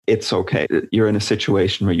it's okay. You're in a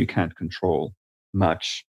situation where you can't control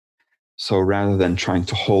much. So rather than trying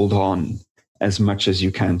to hold on as much as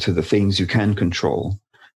you can to the things you can control,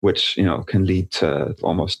 which, can lead to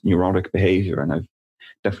almost neurotic behavior. And I've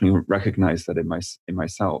definitely recognized that in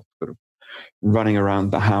myself, sort of running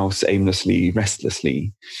around the house aimlessly,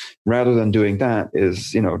 restlessly. Rather than doing that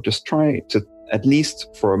is, just try to, at least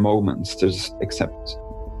for a moment, to just accept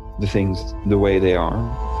the things the way they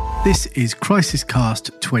are. This is Crisis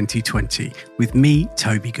Cast 2020 with me,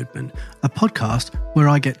 Toby Goodman, a podcast where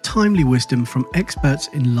I get timely wisdom from experts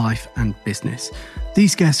in life and business.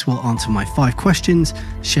 These guests will answer my 5 questions,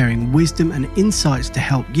 sharing wisdom and insights to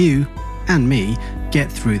help you and me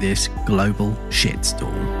get through this global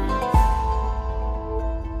shitstorm.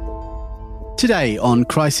 Today on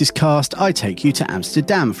Crisis Cast, I take you to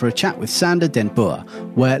Amsterdam for a chat with Sander Den Boer,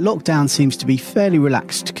 where lockdown seems to be fairly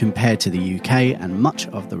relaxed compared to the UK and much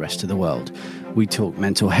of the rest of the world. We talk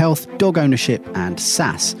mental health, dog ownership and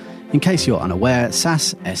SaaS. In case you're unaware,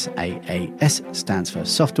 SaaS, S-A-A-S, stands for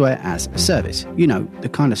Software as a Service. You know, the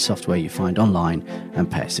kind of software you find online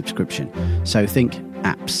and pay a subscription. So think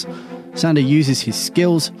apps. Sander uses his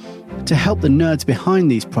skills to help the nerds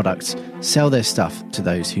behind these products sell their stuff to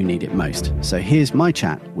those who need it most. So here's my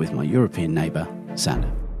chat with my European neighbour,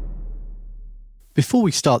 Sander. Before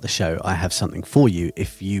we start the show, I have something for you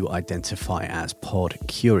if you identify as pod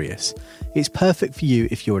curious. It's perfect for you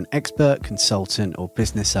if you're an expert, consultant or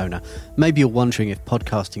business owner. Maybe you're wondering if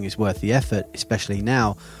podcasting is worth the effort, especially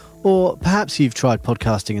now, or perhaps you've tried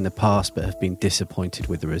podcasting in the past but have been disappointed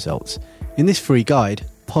with the results. In this free guide,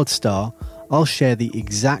 Podstar, I'll share the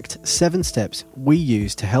exact 7 steps we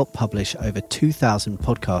use to help publish over 2,000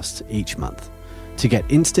 podcasts each month. To get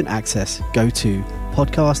instant access, go to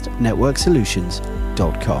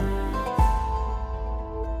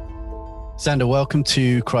podcastnetworksolutions.com. Sander, welcome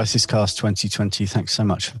to Crisis Cast 2020. Thanks so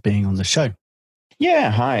much for being on the show.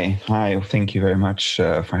 Yeah, hi. Thank you very much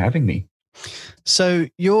for having me. So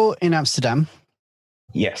you're in Amsterdam.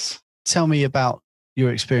 Yes. Tell me about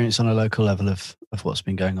your experience on a local level of what's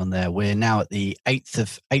been going on there. We're now at the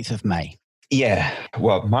 8th of May. Yeah.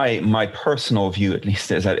 Well, my personal view, at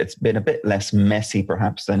least, is that it's been a bit less messy,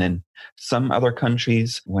 perhaps, than in some other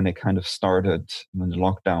countries. When it kind of started, when the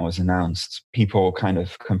lockdown was announced, people kind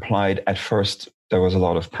of complied. At first, there was a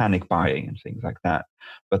lot of panic buying and things like that.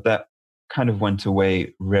 But that kind of went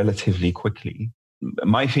away relatively quickly.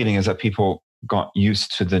 My feeling is that people got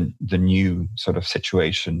used to the new sort of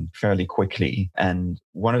situation fairly quickly. And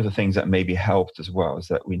one of the things that maybe helped as well is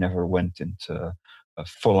that we never went into a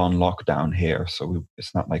full-on lockdown here. So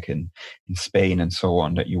it's not like in Spain and so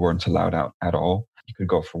on that you weren't allowed out at all. You could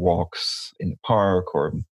go for walks in the park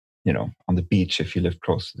or, on the beach if you lived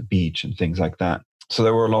close to the beach and things like that. So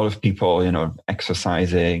there were a lot of people,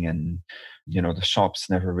 exercising and, the shops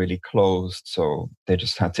never really closed. So they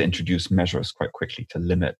just had to introduce measures quite quickly to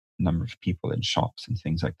limit the number of people in shops and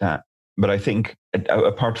things like that. But I think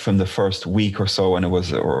apart from the first week or so when it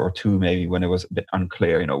was, or 2 maybe, when it was a bit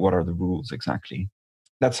unclear, what are the rules exactly?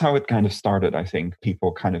 That's how it kind of started, I think.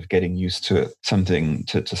 People kind of getting used to something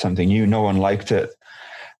new. No one liked it.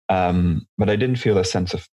 But I didn't feel a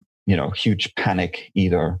sense of, huge panic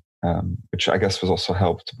either. Which I guess was also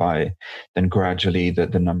helped by then gradually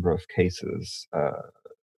the number of cases,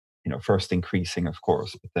 first increasing, of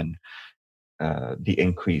course, but then the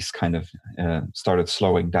increase kind of started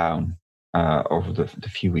slowing down over the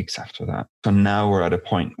few weeks after that. So now we're at a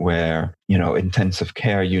point where, intensive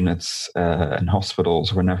care units and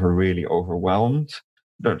hospitals were never really overwhelmed.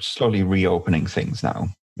 They're slowly reopening things now,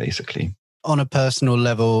 basically. On a personal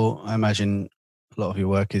level, I imagine a lot of your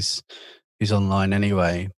work is online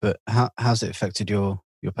anyway, but how's it affected your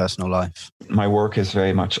personal life? My work is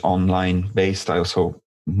very much online based. I also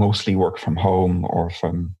mostly work from home or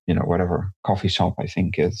from, whatever coffee shop I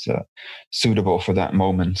think is suitable for that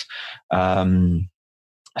moment.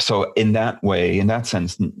 So in that way, in that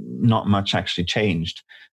sense, not much actually changed.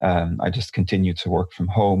 I just continue to work from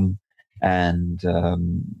home and,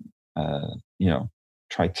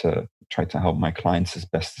 try to help my clients as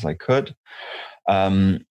best as I could.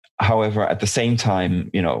 However, at the same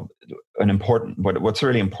time, what's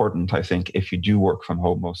really important, I think, if you do work from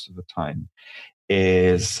home most of the time,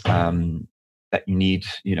 is that you need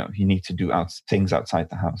to do things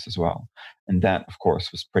outside the house as well. And that, of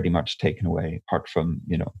course, was pretty much taken away, apart from,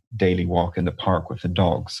 daily walk in the park with the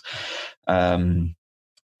dogs.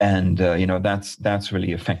 That's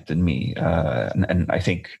really affected me. And I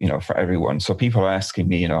think, for everyone. So people are asking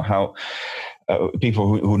me, how people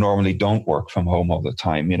who normally don't work from home all the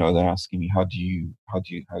time, they're asking me, how do you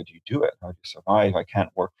do it? How do you survive? I can't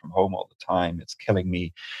work from home all the time. It's killing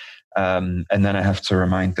me. And then I have to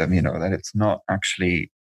remind them, that it's not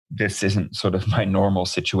actually, this isn't sort of my normal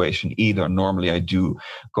situation either. Normally I do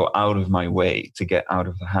go out of my way to get out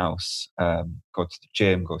of the house, go to the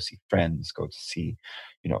gym, go see friends, go to see,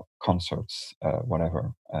 concerts,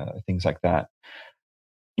 whatever, things like that.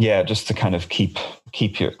 Yeah, just to kind of keep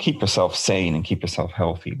yourself sane and keep yourself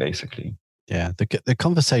healthy, basically. Yeah, the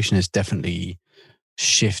conversation has definitely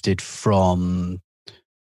shifted from,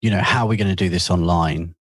 how are we going to do this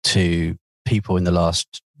online, to people in the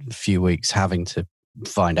last few weeks having to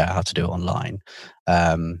find out how to do it online.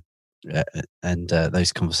 And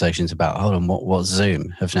those conversations about, hold on, what Zoom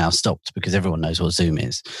have now stopped, because everyone knows what Zoom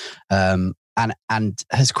is. And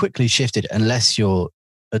has quickly shifted, unless you're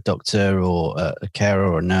a doctor or a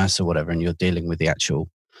carer or a nurse or whatever, and you're dealing with the actual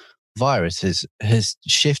virus, has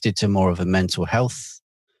shifted to more of a mental health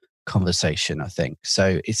conversation, I think.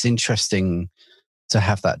 So it's interesting to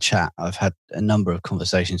have that chat. I've had a number of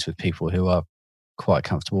conversations with people who are quite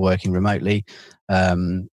comfortable working remotely.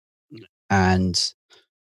 And,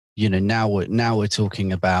 now we're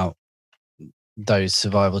talking about those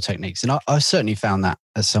survival techniques. And I certainly found that,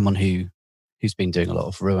 as someone who's been doing a lot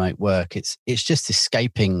of remote work, it's just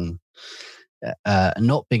escaping,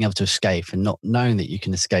 not being able to escape, and not knowing that you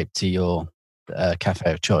can escape to your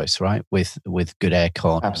cafe of choice, right? With good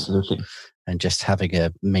aircon. Absolutely. And just having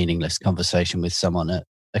a meaningless conversation with someone at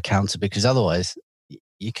a counter, because otherwise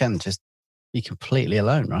you can just be completely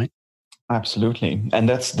alone, right? Absolutely. And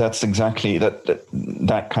that's exactly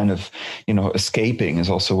that kind of, escaping is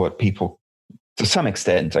also what people, to some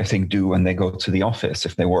extent, I think, do when they go to the office.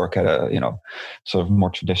 If they work at a, sort of more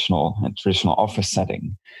traditional office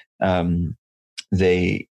setting,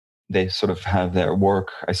 they sort of have their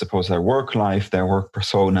work, I suppose, their work life, their work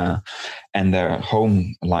persona, and their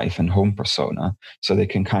home life and home persona. So they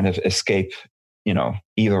can kind of escape,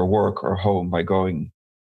 either work or home by going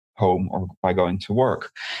home or by going to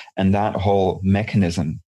work. And that whole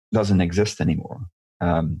mechanism doesn't exist anymore.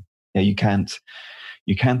 You can't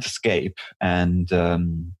escape, and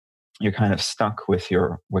you're kind of stuck with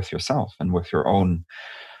yourself and with your own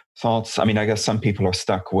thoughts. I mean, I guess some people are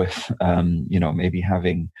stuck with, maybe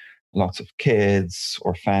having lots of kids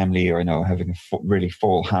or family, or, having a really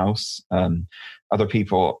full house. Other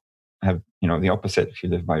people have, the opposite. If you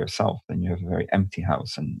live by yourself, then you have a very empty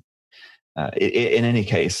house. And in any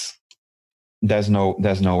case, there's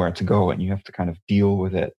nowhere to go, and you have to kind of deal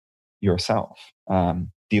with it yourself.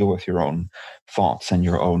 Deal with your own thoughts and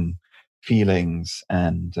your own feelings,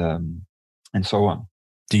 and so on.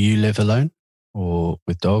 Do you live alone, or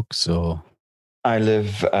with dogs, or? I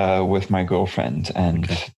live with my girlfriend and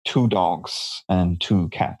 2 dogs and 2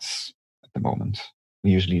 cats at the moment.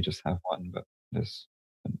 We usually just have one, but there's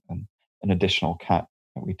an additional cat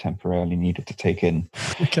that we temporarily needed to take in,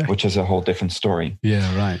 which is a whole different story.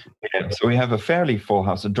 Yeah, right. Yeah, so we have a fairly full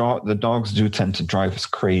house. The dogs do tend to drive us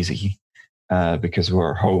crazy because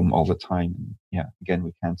we're home all the time. Yeah, again,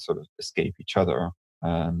 we can't sort of escape each other.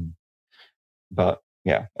 But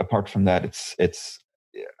yeah, apart from that, it's.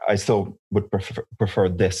 I still would prefer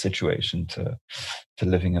this situation to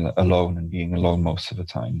living alone and being alone most of the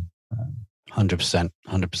time.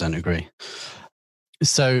 100% agree.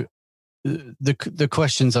 So the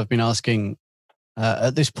questions I've been asking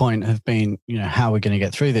at this point have been, how we're going to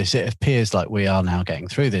get through this. It appears like we are now getting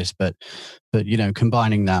through this, but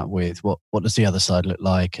combining that with what does the other side look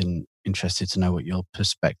like, and interested to know what your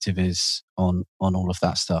perspective is on all of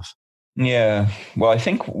that stuff. Yeah, well,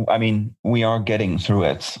 I mean, we are getting through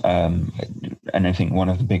it. And I think one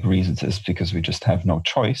of the big reasons is because we just have no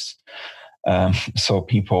choice. So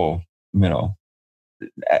people,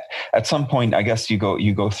 at some point, I guess you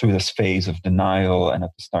go through this phase of denial, and at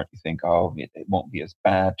the start you think, oh, it won't be as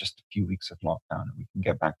bad, just a few weeks of lockdown and we can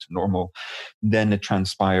get back to normal. Then it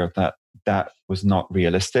transpired that was not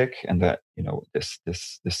realistic, and that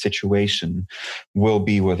this situation will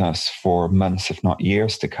be with us for months, if not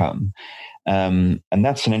years, to come. And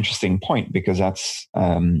that's an interesting point, because that's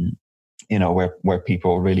where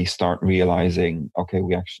people really start realizing, okay,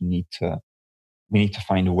 we actually need to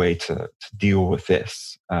find a way to deal with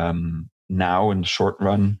this now in the short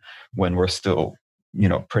run, when we're still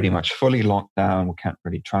pretty much fully locked down, we can't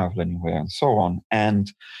really travel anywhere, and so on.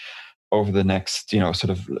 And over the next, sort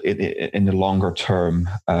of in the longer term,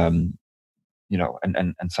 and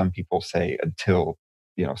some people say until,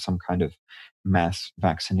 some kind of mass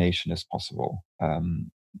vaccination is possible,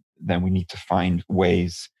 then we need to find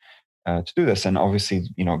ways to do this. And obviously,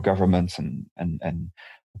 governments and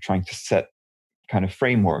trying to set kind of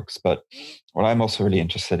frameworks. But what I'm also really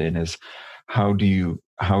interested in is how do you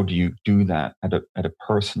do that at a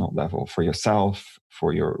personal level for yourself,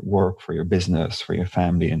 for your work, for your business, for your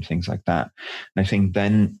family, and things like that. And I think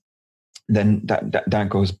then that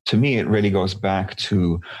goes, to me, it really goes back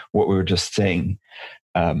to what we were just saying,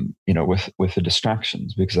 with the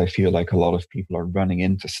distractions, because I feel like a lot of people are running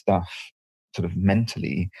into stuff sort of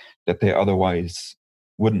mentally that they otherwise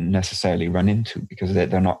wouldn't necessarily run into, because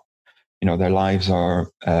they're not, their lives are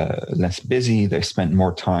less busy. They spend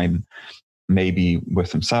more time maybe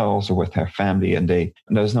with themselves or with their family, and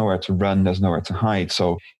there's nowhere to run, there's nowhere to hide.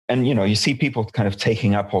 So, and you see people kind of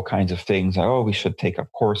taking up all kinds of things, like, oh, we should take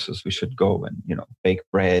up courses, we should go and bake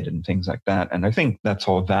bread and things like that. And I think that's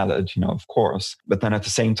all valid, of course. But then at the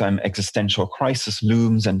same time, existential crisis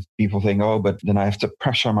looms, and people think, oh, but then I have to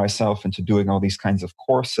pressure myself into doing all these kinds of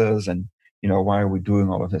courses, and why are we doing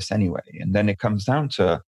all of this anyway? And then it comes down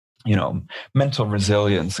to mental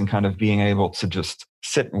resilience, and kind of being able to just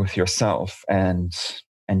sit with yourself and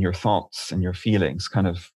your thoughts and your feelings, kind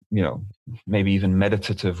of, maybe even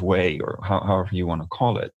meditative way, or however you want to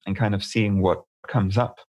call it, and kind of seeing what comes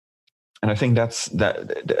up. And I think that's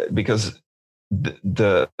because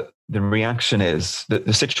the reaction is,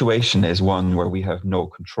 the situation is one where we have no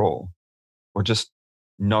control. We're just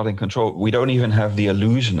not in control. We don't even have the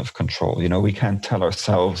illusion of control. We can't tell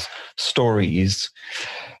ourselves stories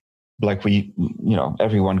like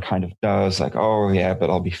everyone kind of does, like, oh yeah, but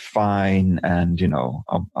I'll be fine, and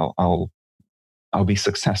I'll be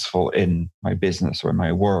successful in my business or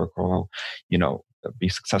my work, or I'll be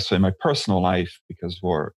successful in my personal life because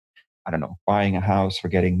we're, I don't know, buying a house, we're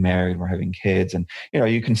getting married, we're having kids, and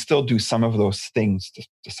you can still do some of those things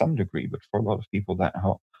to some degree, but for a lot of people, that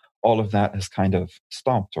all of that has kind of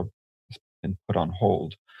stopped or been put on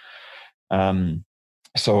hold.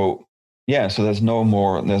 So there's no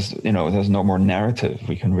more narrative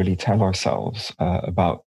we can really tell ourselves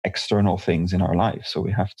about external things in our life. So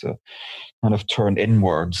we have to kind of turn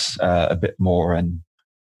inwards a bit more, and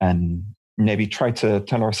maybe try to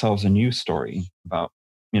tell ourselves a new story about,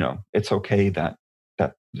 it's okay that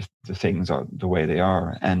the things are the way they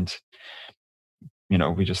are, and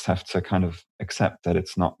we just have to kind of accept that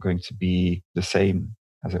it's not going to be the same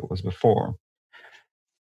as it was before.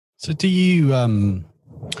 So do you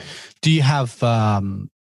have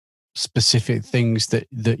specific things that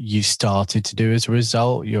you started to do as a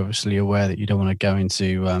result? You're obviously aware that you don't want to go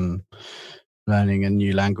into learning a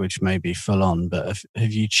new language maybe full on, but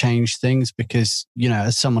have you changed things? Because,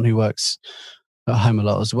 as someone who works at home a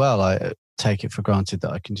lot as well, I take it for granted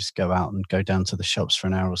that I can just go out and go down to the shops for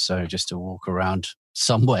an hour or so just to walk around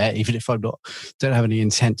somewhere, even if don't have any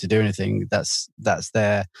intent to do anything. That's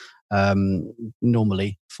there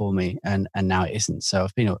normally for me, and now it isn't. So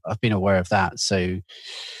I've been aware of that. So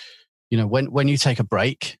when you take a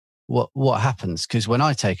break, what happens? Because when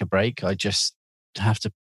I take a break, I just have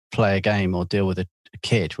to play a game or deal with a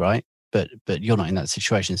kid, right? But you're not in that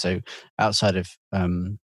situation. So outside of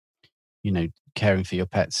caring for your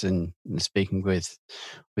pets and speaking with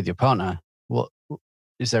your partner, what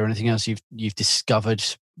is there anything else you've discovered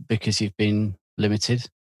because you've been limited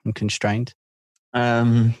and constrained?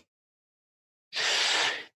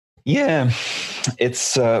 Yeah,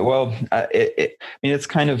 it's it's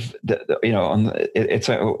kind of it's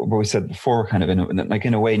what we said before, kind of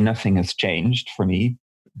in a way, nothing has changed for me,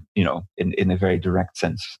 in a very direct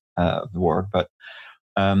sense of the word, but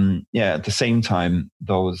at the same time,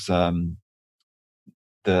 those the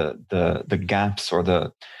gaps or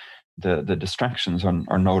the distractions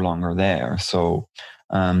are no longer there. So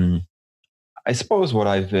I suppose what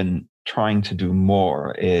I've been trying to do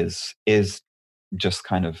more is just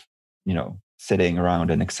kind of sitting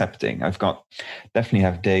around and accepting. Definitely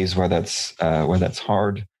have days where that's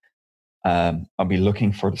hard. I'll be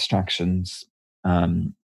looking for distractions, but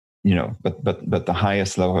the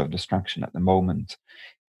highest level of distraction at the moment.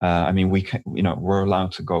 We're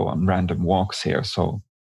allowed to go on random walks here, so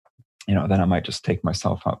then I might just take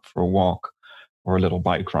myself out for a walk or a little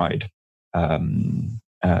bike ride. I've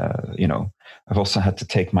also had to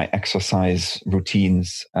take my exercise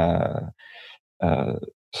routines,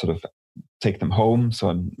 sort of take them home. So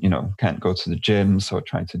I'm, can't go to the gym. So I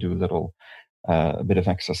try to do a bit of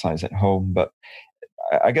exercise at home. But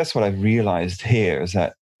I guess what I've realized here is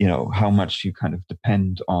that, how much you kind of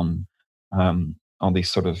depend on these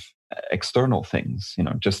sort of external things,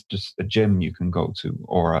 just a gym you can go to,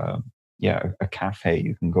 or a cafe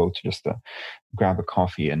you can go to just to grab a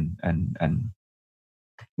coffee and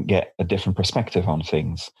get a different perspective on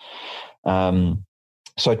things.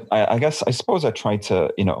 So I suppose I try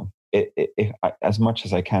to, as much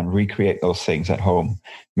as I can, recreate those things at home,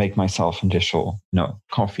 make myself initial,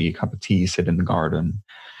 coffee, cup of tea, sit in the garden,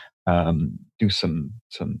 do some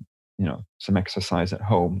some exercise at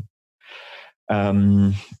home.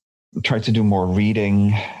 Try to do more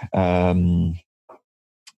reading, of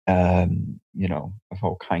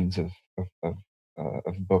all kinds of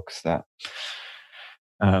books that,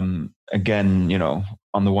 again,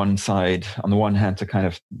 on the one hand, to kind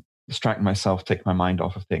of distract myself, take my mind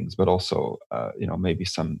off of things, but also, maybe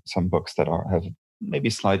some books that have maybe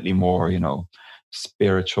slightly more,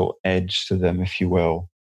 spiritual edge to them, if you will,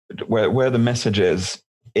 where the message is,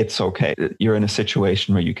 it's okay. You're in a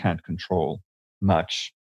situation where you can't control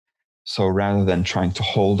much. So rather than trying to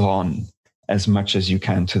hold on as much as you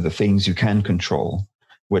can to the things you can control,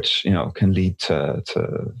 which, can lead to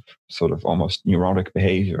sort of almost neurotic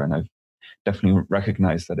behavior. And I've definitely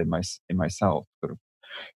recognized that in myself, sort of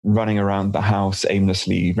running around the house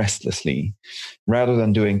aimlessly, restlessly. Rather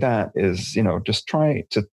than doing that is, just try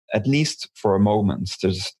to, at least for a moment, to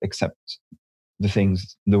just accept the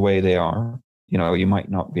things the way they are. You might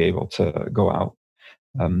not be able to go out.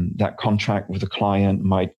 That contract with the client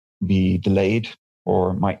might be delayed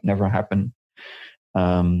or might never happen.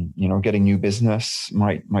 Getting new business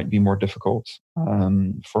might be more difficult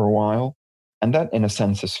for a while. And that, in a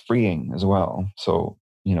sense, is freeing as well. So,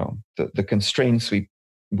 the constraints we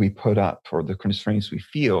put up, or the constraints we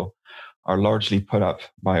feel, are largely put up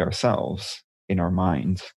by ourselves in our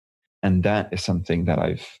minds. And that is something that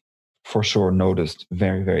I've for sure noticed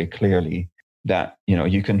very, very clearly, that,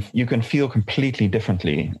 you can feel completely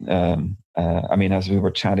differently. As we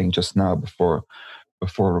were chatting just now before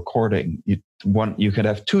recording, you could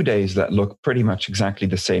have 2 days that look pretty much exactly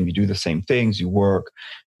the same. You do the same things, you work,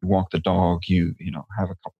 you walk the dog, you have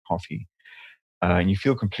a cup of coffee, and you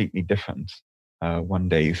feel completely different. One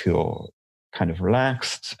day you feel kind of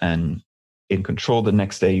relaxed and in control. The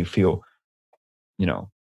next day you feel,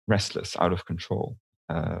 restless, out of control.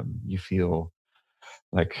 You feel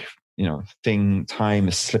like, time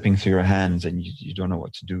is slipping through your hands and you don't know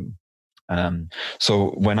what to do.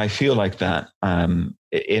 So when I feel like that,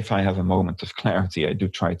 if I have a moment of clarity, I do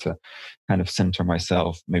try to kind of center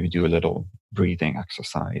myself, maybe do a little breathing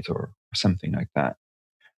exercise or something like that.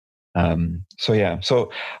 So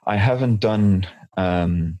I haven't done,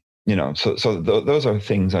 those are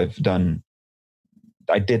things I've done.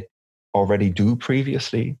 I did already do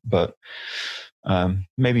previously, but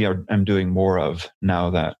maybe I'm doing more of now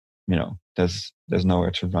that, there's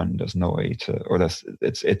nowhere to run, there's no way to, or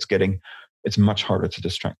it's much harder to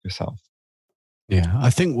distract yourself. Yeah, I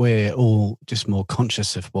think we're all just more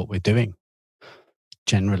conscious of what we're doing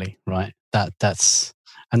generally, right? That is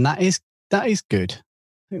good.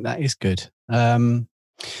 I think that is good.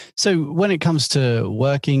 So when it comes to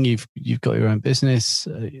working, you've got your own business,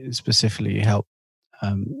 specifically you help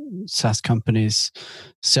SaaS companies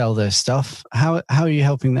sell their stuff. How are you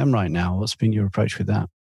helping them right now? What's been your approach with that?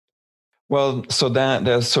 Well, so that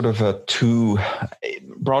there's sort of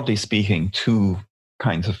broadly speaking, two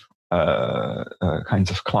kinds of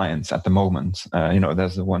clients at the moment.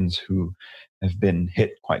 There's the ones who have been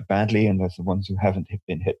hit quite badly, and there's the ones who haven't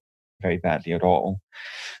been hit very badly at all.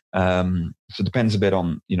 So it depends a bit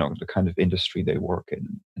on the kind of industry they work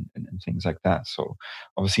in and things like that. So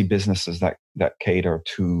obviously businesses that cater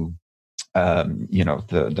to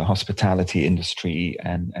the hospitality industry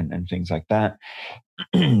and things like that,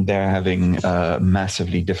 they're having a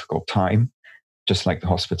massively difficult time, just like the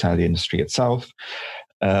hospitality industry itself.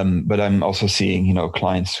 But I'm also seeing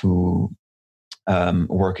clients who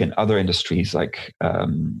work in other industries like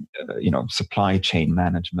supply chain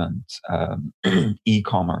management,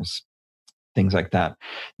 e-commerce, things like that.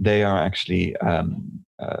 They are actually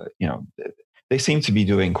they seem to be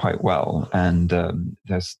doing quite well, and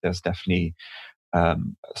there's definitely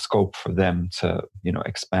scope for them to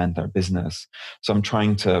expand their business. So I'm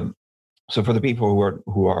trying to. So for the people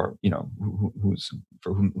who are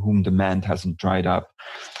for whom demand hasn't dried up,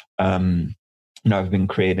 I've been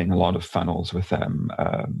creating a lot of funnels with them.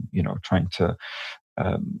 Trying to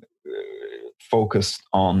focus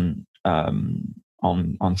on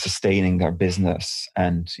sustaining their business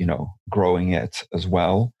and growing it as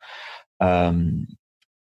well.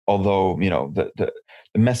 Although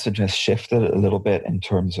the message has shifted a little bit in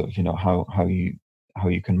terms of how you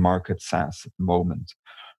can market SaaS at the moment.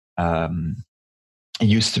 It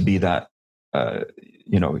used to be that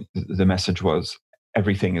the message was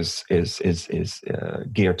everything is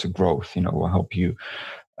geared to growth. Will help you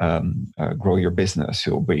grow your business.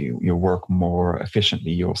 You'll work more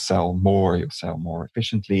efficiently. You'll sell more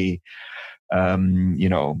efficiently.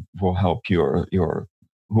 Will help your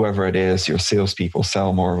whoever it is, your salespeople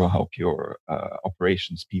sell more. Will help your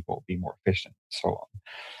operations people be more efficient, so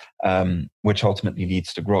on. Which ultimately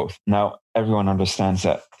leads to growth. Now, everyone understands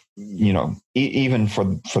that even for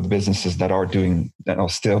the businesses that are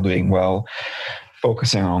still doing well,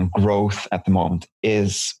 focusing on growth at the moment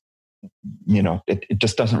is, it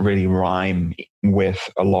just doesn't really rhyme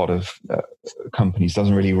with a lot of companies.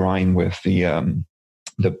 Doesn't really rhyme with the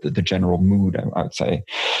general mood, I would say.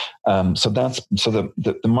 So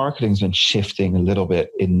the marketing's been shifting a little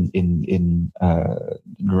bit in the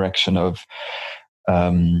direction of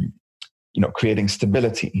creating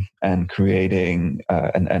stability and creating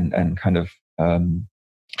and kind of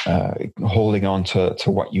holding on to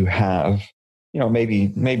what you have.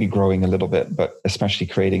 Maybe growing a little bit, but especially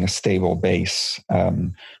creating a stable base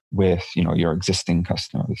with your existing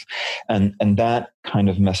customers, and that kind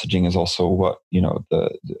of messaging is also what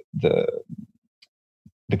the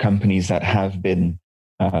companies that have been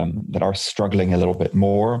that are struggling a little bit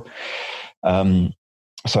more.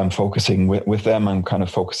 So I'm focusing with them. I'm kind of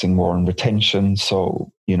focusing more on retention.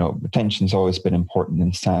 So retention's always been important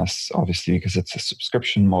in SaaS, obviously, because it's a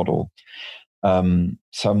subscription model.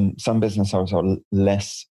 Some business owners are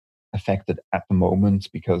less affected at the moment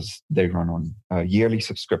because they run on yearly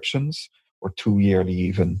subscriptions or 2 yearly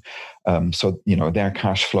even. So their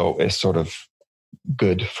cash flow is sort of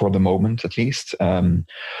good for the moment, at least.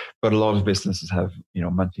 But a lot of businesses have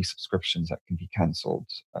monthly subscriptions that can be cancelled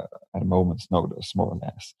at a moment's notice, more or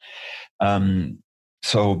less.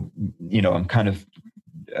 So I'm kind of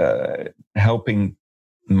helping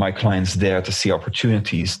my clients there to see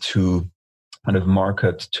opportunities to kind of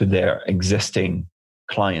market to their existing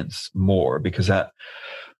clients more, because that,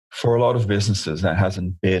 for a lot of businesses, that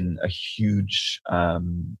hasn't been a huge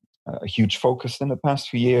focus in the past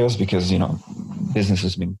few years, because business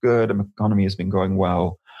has been good, the economy has been going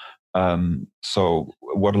well. So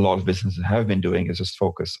what a lot of businesses have been doing is just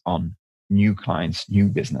focus on new clients, new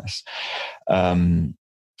business,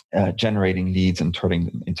 generating leads and turning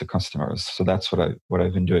them into customers. So that's what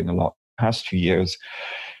I've been doing a lot the past few years.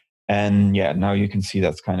 And now you can see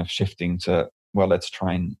that's kind of shifting to, well, let's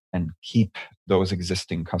try and keep those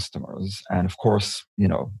existing customers. And of course,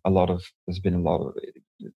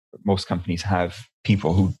 most companies have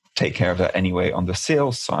people who take care of that anyway on the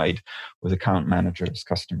sales side, with account managers,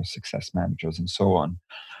 customer success managers, and so on.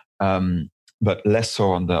 But less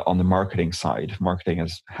so on the marketing side. Marketing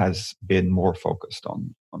has been more focused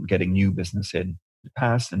on getting new business in the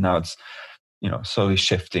past, and now it's slowly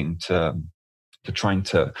shifting to trying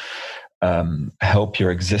to help your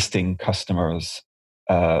existing customers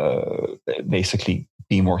basically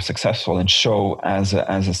be more successful and show as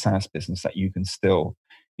a SaaS business that you can still,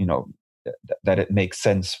 that it makes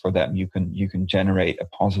sense for them. You can generate a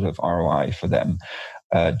positive ROI for them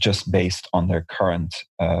just based on their current,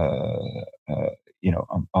 on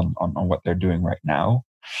what they're doing right now.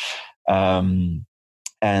 And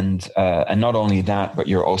not only that, but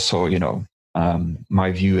you're also,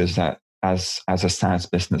 my view is that as a SaaS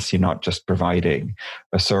business, you're not just providing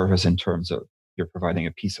a service in terms of you're providing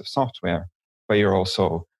a piece of software, but you're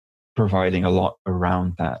also providing a lot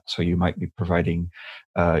around that. So you might be providing,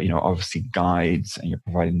 obviously guides, and you're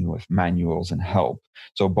providing them with manuals and help.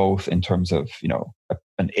 So both in terms of,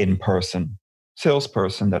 an in-person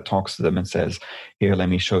salesperson that talks to them and says, here, let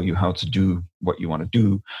me show you how to do what you want to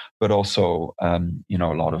do, but also, a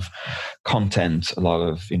lot of content, a lot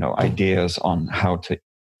of, ideas on how to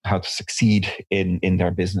succeed in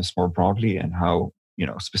their business more broadly, and how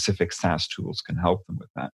specific SaaS tools can help them with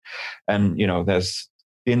that. And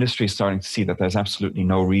the industry is starting to see that there's absolutely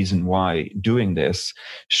no reason why doing this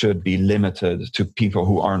should be limited to people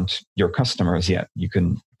who aren't your customers yet. You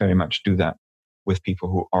can very much do that with people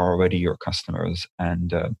who are already your customers,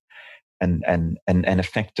 and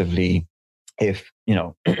effectively, if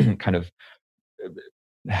kind of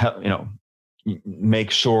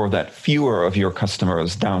make sure that fewer of your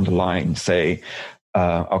customers down the line say,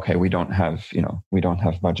 okay, we don't have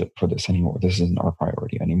budget for this anymore. This isn't our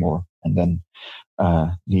priority anymore. And then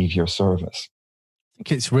leave your service. I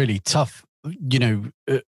think it's really tough,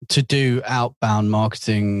 to do outbound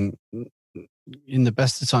marketing in the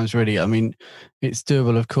best of times, really. I mean, it's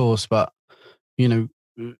doable, of course, but,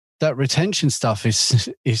 that retention stuff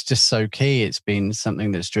is just so key. It's been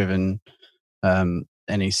something that's driven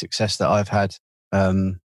any success that I've had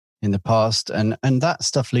in the past, and that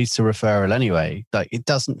stuff leads to referral anyway. Like, it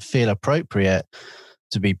doesn't feel appropriate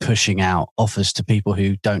to be pushing out offers to people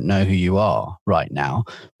who don't know who you are right now,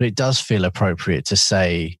 but it does feel appropriate to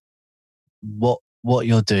say what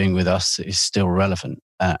you're doing with us is still relevant,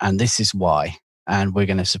 and this is why, and we're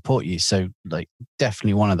going to support you. So, like,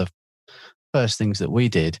 definitely one of the first things that we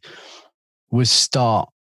did was start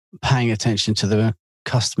paying attention to the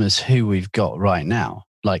customers who we've got right now.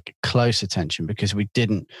 like close attention because we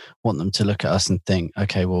didn't want them to look at us and think,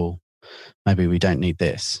 okay, well, maybe we don't need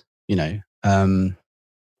this, you know. And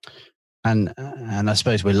I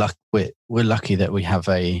suppose we're lucky that we have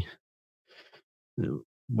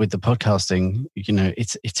with the podcasting, you know,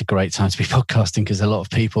 it's a great time to be podcasting because a lot of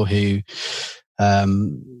people who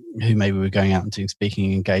maybe were going out and doing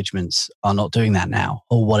speaking engagements are not doing that now,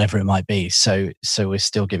 or whatever it might be. So we're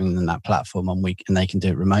still giving them that platform and they can do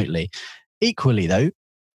it remotely. Equally, though,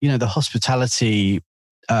 you know, the hospitality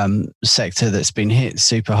sector that's been hit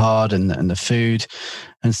super hard, and the food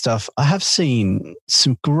and stuff. I have seen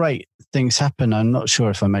some great things happen. I'm not sure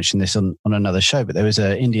if I mentioned this on another show, but there was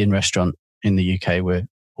an Indian restaurant in the UK. We're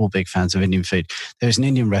all big fans of Indian food. There was an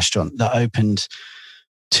Indian restaurant that opened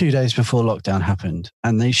 2 days before lockdown happened,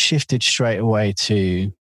 and they shifted straight away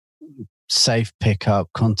to safe pickup,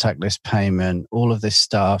 contactless payment, all of this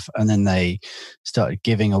stuff. And then they started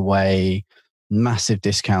giving away massive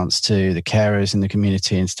discounts to the carers in the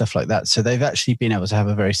community and stuff like that. So they've actually been able to have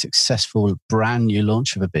a very successful brand new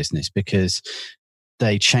launch of a business because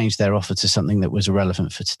they changed their offer to something that was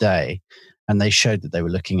relevant for today. And they showed that they were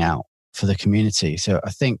looking out for the community. So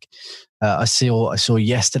I think I saw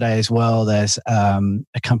yesterday as well, there's a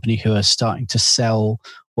company who are starting to sell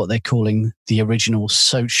what they're calling the original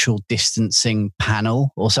social distancing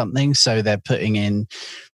panel or something. So they're putting in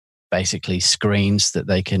basically screens that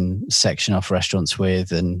they can section off restaurants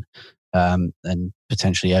with and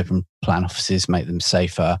potentially open plan offices, make them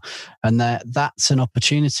safer. And that's an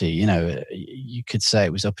opportunity. You know, you could say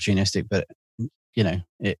it was opportunistic, but you know,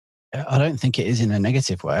 I don't think it is in a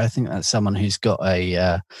negative way. I think that's someone who's got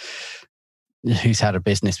who's had a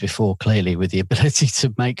business before, clearly, with the ability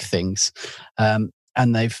to make things,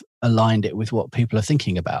 and they've aligned it with what people are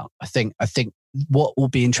thinking about. I think what will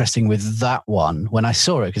be interesting with that one, when I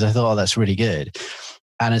saw it, because I thought, oh, that's really good.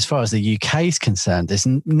 And as far as the UK is concerned, there's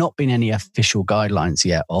not been any official guidelines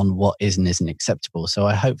yet on what is and isn't acceptable. So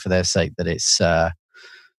I hope for their sake that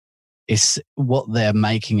it's what they're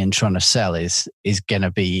making and trying to sell is going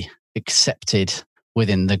to be accepted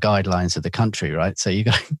within the guidelines of the country, right? So you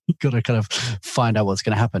got to kind of find out what's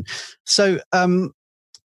going to happen. So I'm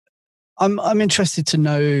interested to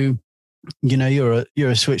know. You know,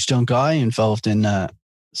 you're a switched on guy involved in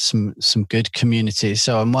some good communities.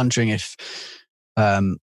 So I'm wondering if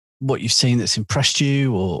what you've seen that's impressed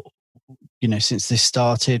you, or you know, since this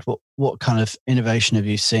started, what kind of innovation have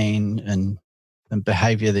you seen and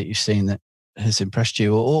behaviour that you've seen that has impressed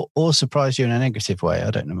you or surprised you in a negative way?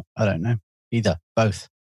 I don't know. Either, both.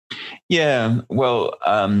 Yeah, well,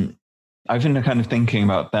 I've been kind of thinking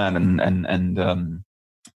about that, and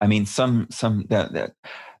I mean, some that.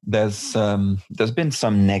 There's been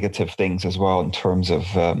some negative things as well in terms of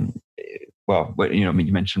well, you know,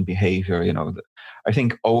 you mentioned behavior. You know, I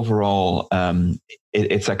think overall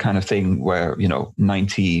it's a kind of thing where, you know,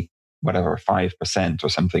 95% or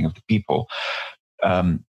something of the people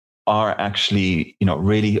are actually, you know,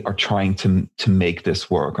 really are trying to make this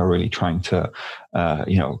work, are really trying to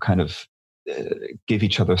you know, kind of give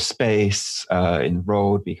each other space in the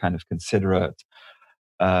road, be kind of considerate.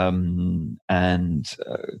 And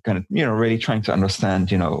kind of, you know, really trying to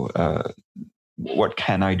understand, you know, what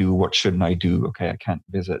can I do? What shouldn't I do? Okay, I can't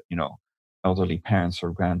visit, you know, elderly parents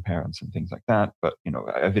or grandparents and things like that. But, you know,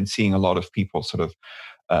 I've been seeing a lot of people sort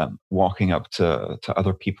of walking up to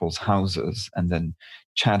other people's houses and then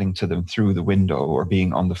chatting to them through the window or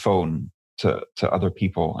being on the phone to other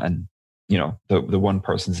people. And, you know, the one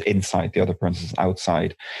person's inside, the other person's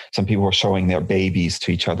outside. Some people are showing their babies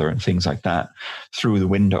to each other and things like that through the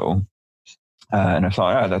window. And I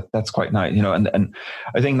thought, that's quite nice, you know. And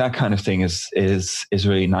I think that kind of thing is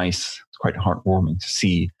really nice. It's quite heartwarming to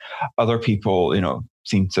see. Other people, you know,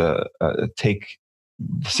 seem to take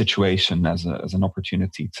the situation as an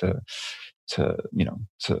opportunity to you know,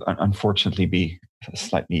 to unfortunately be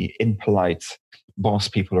slightly impolite, boss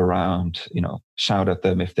people around, you know, shout at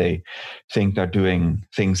them if they think they're doing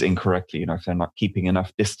things incorrectly, you know, if they're not keeping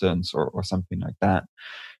enough distance or something like that,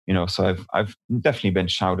 you know. So I've definitely been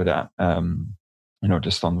shouted at, you know,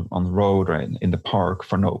 just on the road or in the park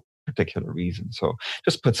for no particular reason. So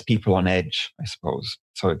just puts people on edge, I suppose.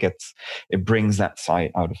 So it brings that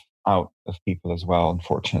side out of people as well,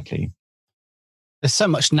 unfortunately. There's so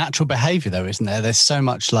much natural behavior though, isn't there? There's so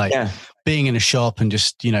much like being in a shop and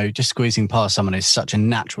just, you know, just squeezing past someone is such a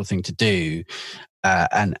natural thing to do.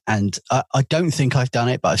 And I don't think I've done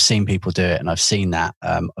it, but I've seen people do it and I've seen that.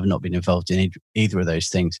 I've not been involved in either of those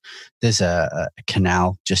things. There's a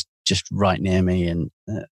canal just right near me and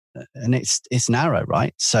it's narrow,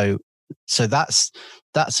 right? So that's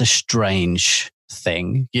a strange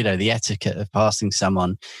thing, the etiquette of passing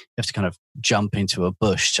someone. You have to kind of jump into a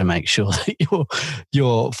bush to make sure that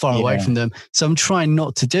you're far away from them. So I'm trying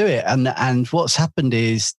not to do it. And what's happened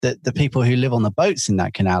is that the people who live on the boats in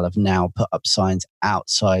that canal have now put up signs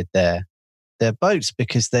outside their boats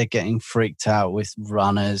because they're getting freaked out with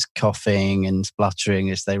runners coughing and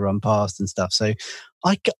spluttering as they run past and stuff. So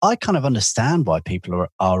I kind of understand why people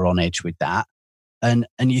are on edge with that. And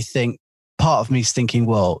you think, part of me is thinking,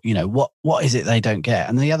 well, what is it they don't get?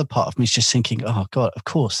 And the other part of me is just thinking, oh God, of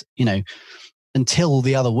course, until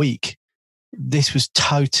the other week, this was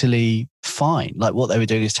totally fine. Like what they were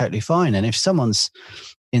doing is totally fine. And if someone's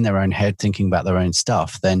in their own head thinking about their own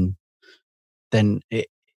stuff, then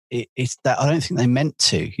it's that I don't think they meant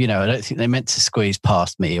to, I don't think they meant to squeeze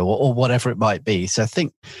past me or whatever it might be. So I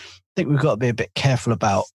think we've got to be a bit careful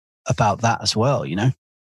about that as well,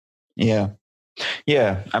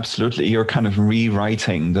 Yeah, absolutely. You're kind of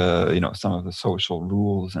rewriting some of the social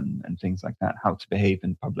rules and things like that, how to behave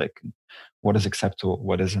in public, and what is acceptable,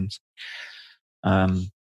 what isn't.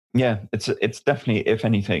 It's definitely, if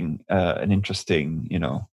anything, an interesting,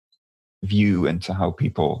 view into how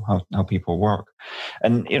people work,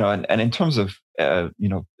 and and in terms of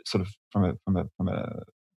sort of from a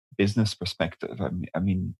business perspective. I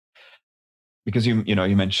mean, because you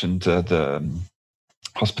mentioned the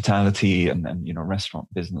hospitality and restaurant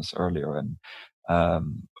business earlier, and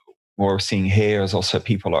what we're seeing here is also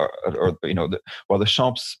people are, the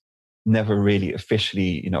shops never really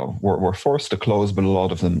officially were forced to close, but a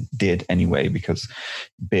lot of them did anyway, because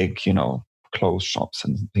big closed shops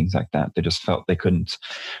and things like that, they just felt they couldn't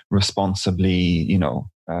responsibly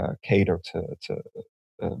cater to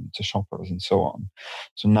shoppers and so on.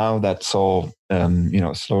 So now that's all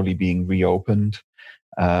slowly being reopened.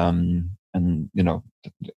 And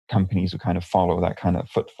companies who kind of follow that kind of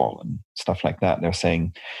footfall and stuff like that, they're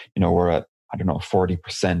saying, we're at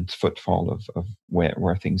 40% footfall of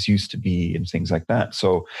where things used to be and things like that.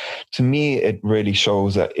 So to me, it really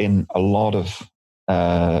shows that in a lot of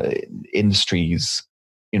industries,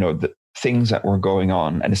 the things that were going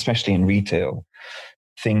on, and especially in retail,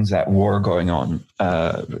 things that were going on,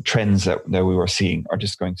 trends that we were seeing are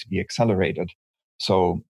just going to be accelerated.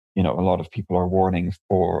 So a lot of people are warning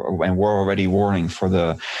for, and we're already warning for,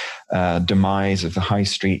 the demise of the high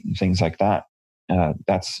street and things like that.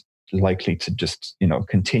 That's likely to just,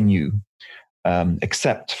 continue,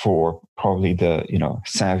 except for probably the,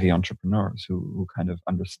 savvy entrepreneurs who kind of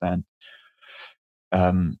understand,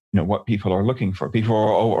 what people are looking for. People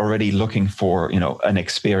are already looking for, an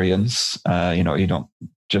experience. You don't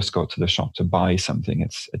just go to the shop to buy something.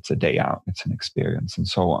 It's a day out. It's an experience, and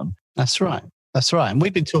so on. That's right. And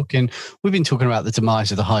we've been talking about the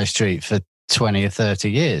demise of the high street for 20 or 30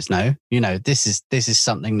 years now. This is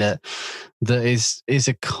something that is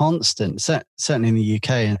a constant, certainly in the UK,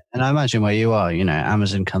 and I imagine where you are,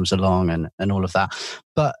 Amazon comes along and all of that.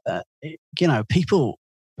 But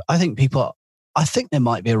I think there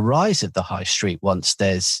might be a rise of the high street once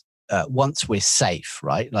we're safe,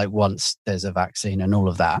 right? Like once there's a vaccine and all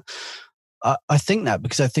of that. I think that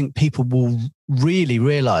because I think people will really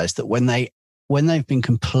realize that when they've been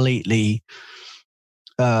completely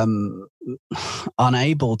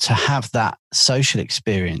unable to have that social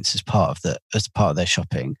experience as part of their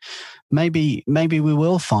shopping, maybe we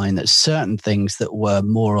will find that certain things that were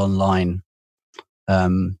more online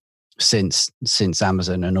since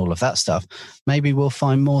Amazon and all of that stuff, maybe we'll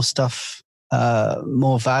find more stuff,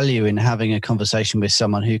 more value in having a conversation with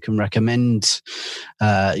someone who can recommend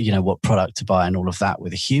what product to buy and all of that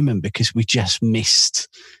with a human, because we just missed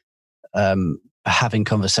having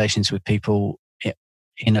conversations with people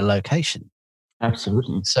in a location.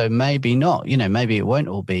 Absolutely. So maybe not, maybe it won't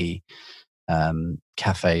all be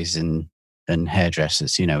cafes and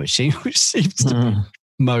hairdressers, which seems to be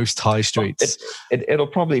most high streets. It'll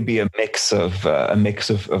probably be a mix of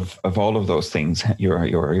all of those things.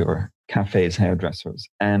 Your cafes, hairdressers,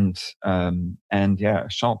 and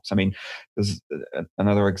shops. I mean, there's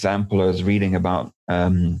another example I was reading about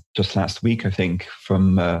just last week, I think,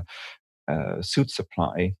 from Suit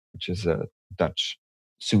Supply, which is a Dutch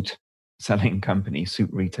suit selling company,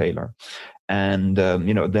 suit retailer. And,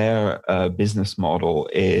 their business model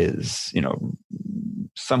is,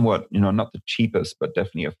 somewhat, not the cheapest, but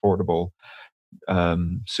definitely affordable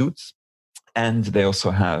suits. And they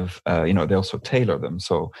also have, they also tailor them.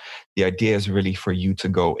 So the idea is really for you to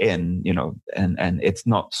go in, and it's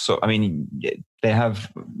not so, I mean, they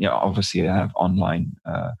have, obviously they have online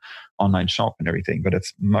shop and everything, but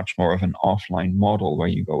it's much more of an offline model where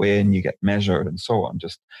you go in, you get measured and so on,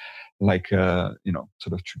 just like, sort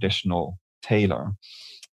of traditional tailor.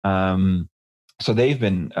 So they've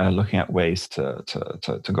been looking at ways to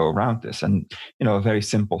go around this. And, a very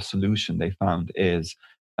simple solution they found is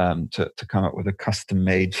to come up with a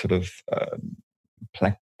custom-made sort of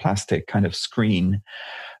plastic kind of screen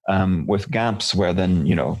with gaps where then,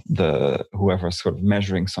 whoever's sort of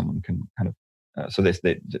measuring someone can kind of so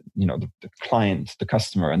the client, the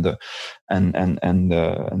customer, and the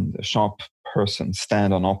shop person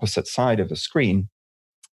stand on opposite side of the screen,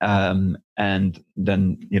 and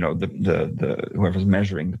then the whoever's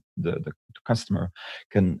measuring the customer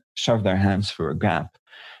can shove their hands through a gap,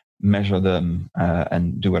 measure them,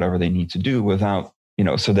 and do whatever they need to do without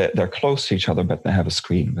so that they're close to each other, but they have a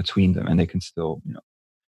screen between them, and they can still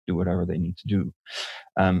do whatever they need to do.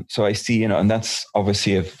 So I see, and that's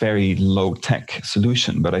obviously a very low tech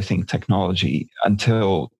solution, but I think technology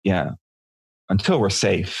until we're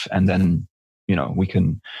safe, and then, we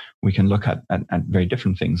can look at very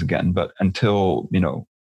different things again. But until,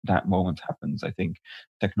 that moment happens, I think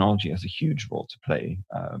technology has a huge role to play.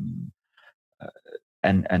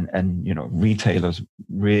 And retailers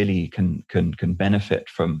really can benefit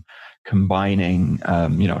from combining,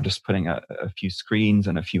 just putting a few screens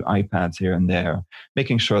and a few iPads here and there,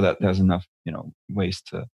 making sure that there's enough, ways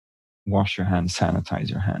to wash your hands, sanitize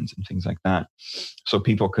your hands, and things like that. So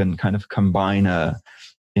people can kind of combine a,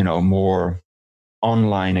 more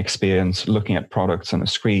online experience, looking at products on a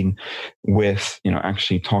screen, with,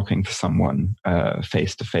 actually talking to someone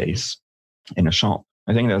face to face in a shop.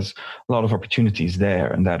 I think there's a lot of opportunities there,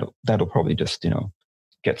 and that'll probably just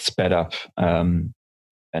get sped up. I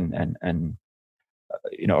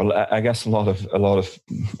guess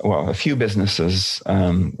a few businesses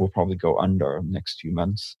will probably go under in the next few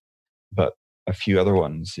months, but a few other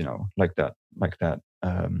ones, like that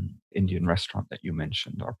Indian restaurant that you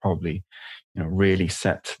mentioned, are probably really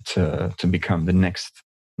set to become the next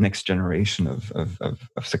generation of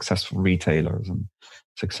successful retailers and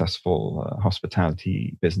successful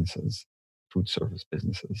hospitality businesses, food service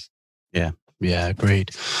businesses. Yeah,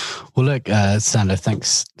 agreed. Well, look, Sander,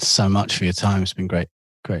 thanks so much for your time. It's been great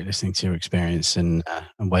listening to your experience and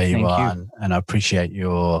where you are. And I appreciate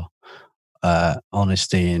your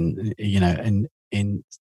honesty and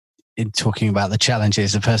in talking about the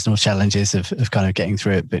challenges, the personal challenges of kind of getting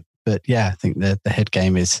through it. But yeah, I think the head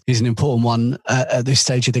game is an important one at this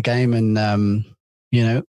stage of the game. And,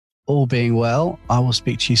 all being well, I will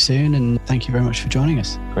speak to you soon. And thank you very much for joining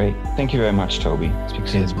us. Great. Thank you very much, Toby. Speak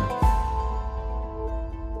soon. Cheers, man.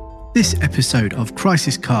 This episode of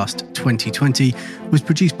Crisis Cast 2020 was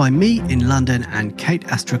produced by me in London and Kate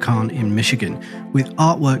Astrakhan in Michigan, with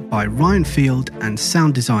artwork by Ryan Field and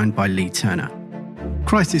sound design by Lee Turner.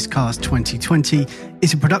 Crisis Cast 2020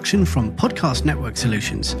 is a production from Podcast Network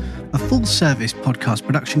Solutions, a full-service podcast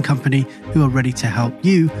production company who are ready to help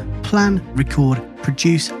you plan, record,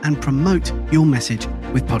 produce and promote your message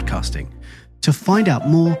with podcasting. To find out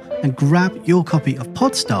more and grab your copy of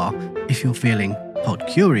Podstar if you're feeling pod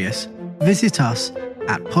curious, visit us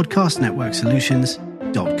at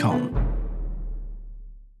podcastnetworksolutions.com.